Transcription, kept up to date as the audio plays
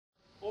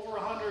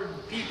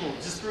people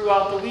just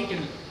throughout the week.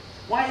 And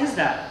why is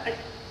that?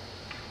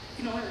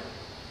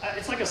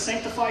 It's like a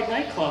sanctified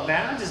nightclub,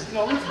 man. Let's do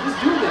this.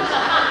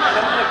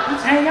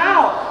 Let's hang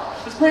out.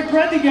 Let's break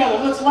bread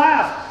together. Let's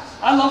laugh.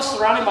 I love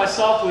surrounding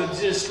myself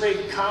with just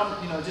straight,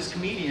 just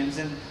comedians.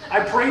 And I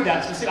prayed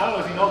that. I don't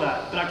know if you know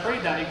that, but I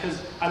prayed that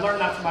because I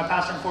learned that from my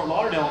pastor in Fort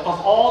Lauderdale. Of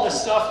all the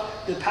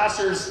stuff that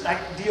pastors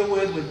deal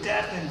with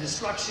death and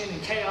destruction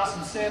and chaos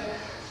and sin,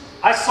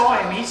 I saw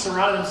him. He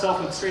surrounded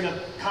himself with straight up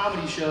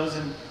comedy shows,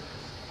 and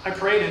I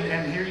prayed,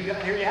 and here you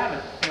have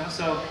it.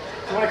 So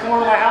if you want to come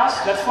over to my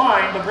house, that's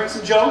fine, but bring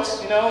some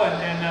jokes,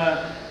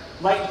 and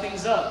lighten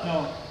things up.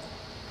 No,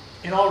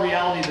 in all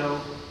reality,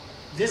 though,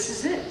 this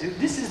is it. Dude.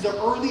 This is the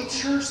early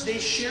church. They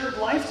shared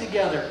life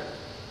together.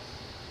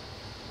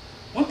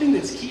 One thing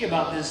that's key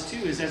about this, too,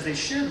 is as they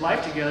shared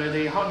life together,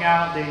 they hung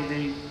out,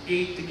 they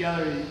ate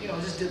together,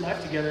 just did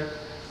life together.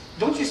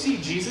 Don't you see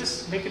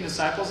Jesus making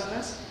disciples in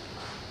this?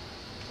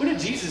 What did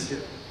Jesus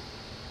do?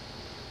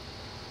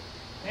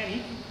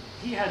 Man,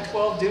 he had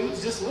 12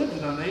 dudes, just lived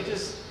with them. They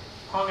just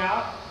hung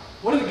out.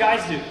 What did the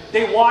guys do?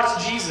 They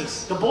watched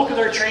Jesus. The bulk of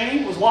their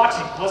training was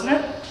watching, wasn't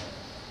it?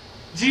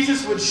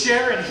 Jesus would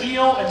share and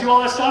heal and do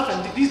all that stuff,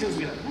 and these dudes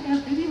would be like,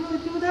 man, did he really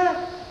do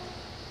that?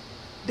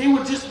 They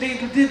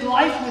did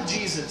life with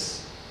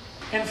Jesus.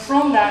 And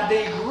from that,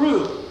 they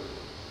grew.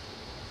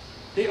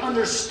 They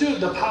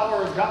understood the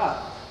power of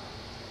God.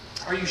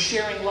 Are you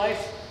sharing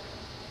life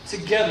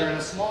together in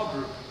a small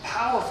group?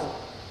 Powerful.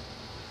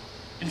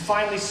 And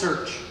finally,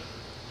 search.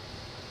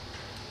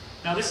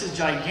 Now, this is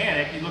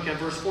gigantic. You look at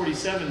verse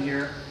 47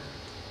 here,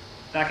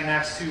 back in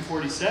Acts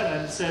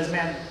 2:47, it says,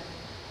 man,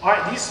 all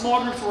right, these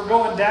small groups were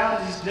going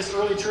down. This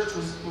early church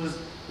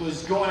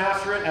was going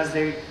after it as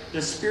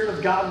the Spirit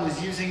of God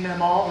was using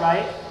them all,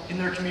 right, in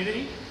their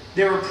community.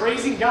 They were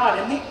praising God,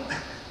 and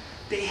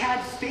they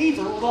had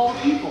favor with all the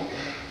people.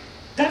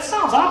 That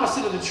sounds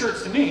opposite of the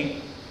church to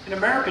me in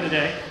America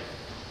today.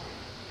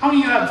 How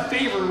many of you have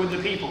favor with the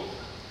people?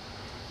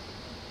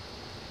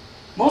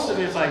 Most of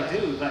it is like,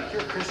 dude,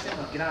 you're a Christian,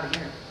 get out of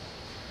here.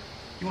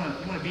 You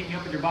want to beat me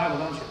up with your Bible,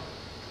 don't you?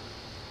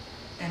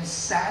 And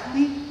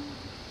sadly,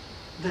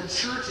 the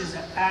church is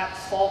at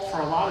fault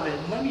for a lot of it.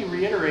 And let me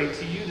reiterate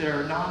to you that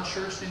are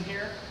non-churched in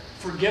here,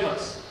 forgive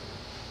us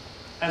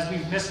as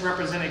we've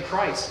misrepresented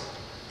Christ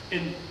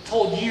and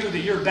told you that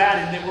you're bad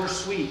and that we're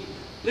sweet.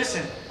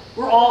 Listen,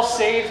 we're all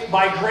saved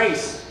by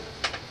grace.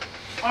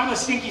 I'm a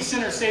stinky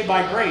sinner saved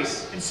by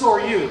grace, and so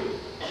are you.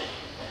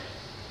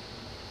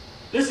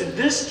 Listen,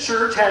 this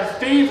church had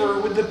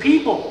favor with the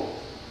people,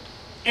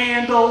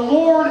 and the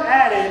Lord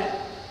added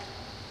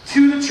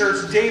to the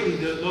church daily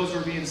those who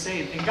are being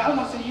saved. And God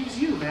wants to use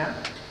you, man.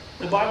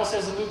 The Bible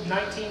says in Luke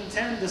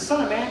 19:10, the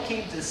Son of Man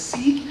came to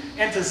seek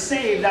and to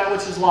save that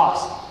which is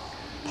lost.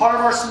 Part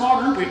of our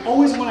small group, we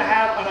always want to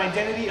have an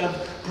identity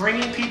of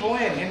bringing people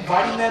in,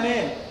 inviting them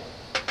in.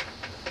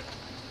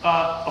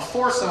 A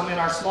foursome in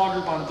our small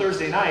group on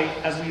Thursday night,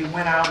 as we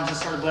went out and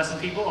just started blessing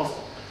people,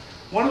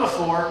 one of the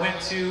four went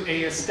to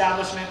an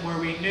establishment where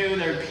we knew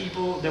there were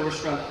people that were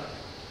struggling.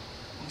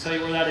 I'll tell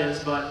you where that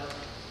is, but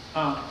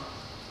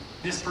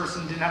this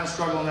person didn't have a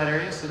struggle in that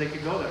area, so they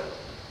could go there.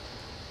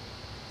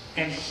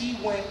 And he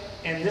went,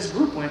 and this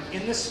group went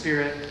in the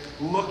Spirit,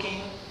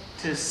 looking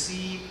to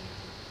see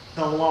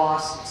the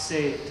lost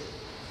saved,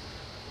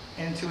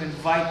 and to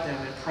invite them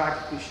and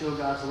practically show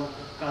God's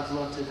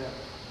love to them.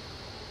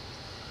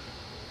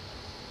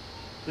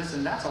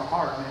 Listen, that's our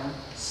heart, man.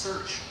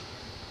 Search.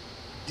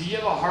 Do you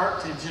have a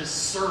heart to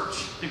just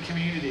search the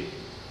community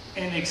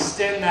and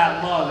extend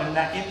that love and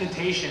that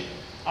invitation?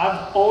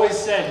 I've always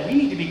said we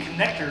need to be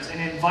connectors and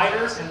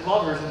inviters and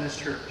lovers in this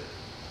church.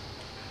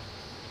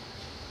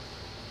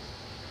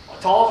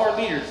 To all of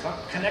our leaders,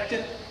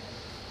 connected,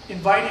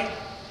 inviting,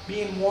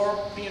 being warm,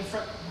 being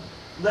friendly.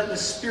 Let the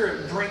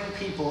Spirit bring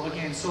people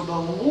again so the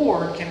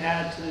Lord can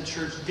add to the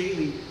church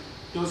daily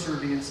those who are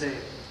being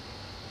saved.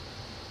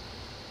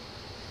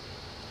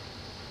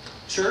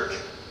 Church,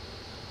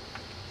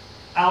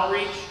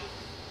 outreach,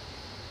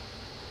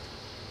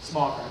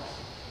 small groups.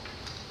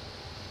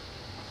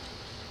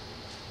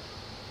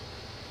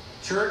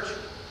 Church,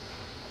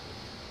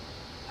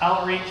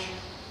 outreach,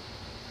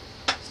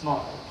 small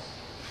groups.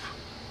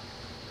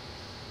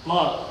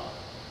 Love,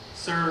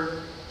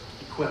 serve,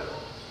 equip.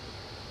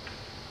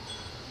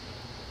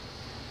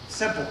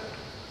 Simple.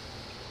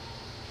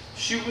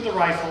 Shoot with a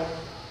rifle.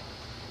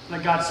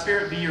 Let God's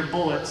Spirit be your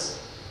bullets.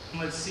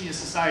 And let's see a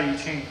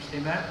society changed.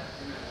 Amen?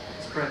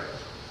 Let's pray.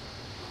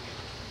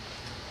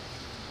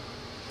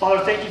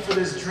 Father, thank you for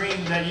this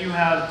dream that you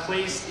have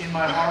placed in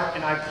my heart,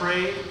 and I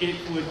pray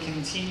it would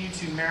continue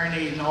to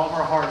marinate in all of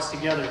our hearts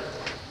together.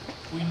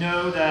 We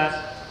know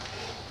that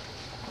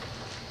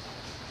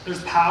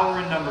there's power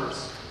in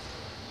numbers,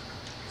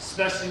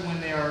 especially when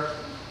they are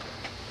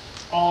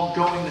all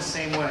going the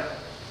same way.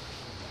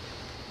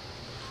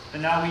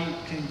 And now we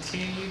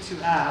continue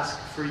to ask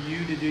for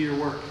you to do your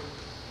work.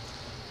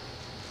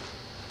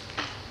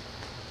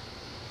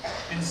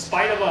 In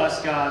spite of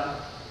us,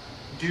 God,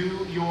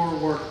 do your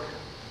work.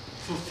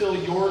 Fulfill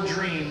your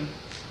dream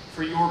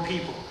for your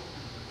people.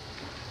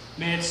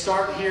 May it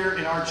start here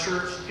in our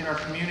church, in our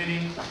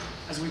community,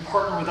 as we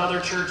partner with other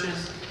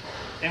churches,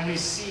 and we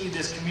see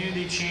this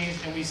community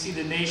changed, and we see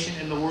the nation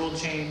and the world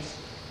changed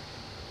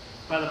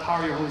by the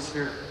power of your Holy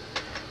Spirit.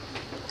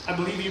 I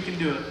believe you can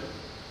do it.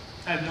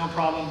 I have no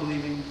problem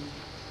believing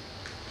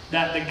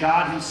that the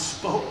God who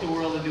spoke the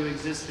world into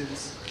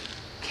existence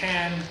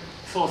can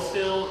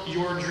fulfill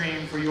your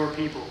dream for your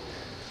people.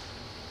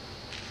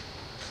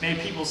 May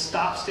people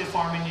stop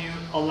stiff-arming you,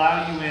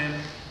 allow you in,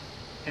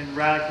 and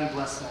radically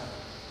bless them.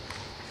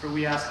 For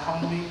we ask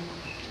humbly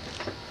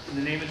in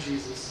the name of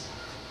Jesus.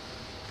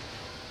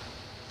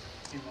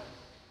 Amen.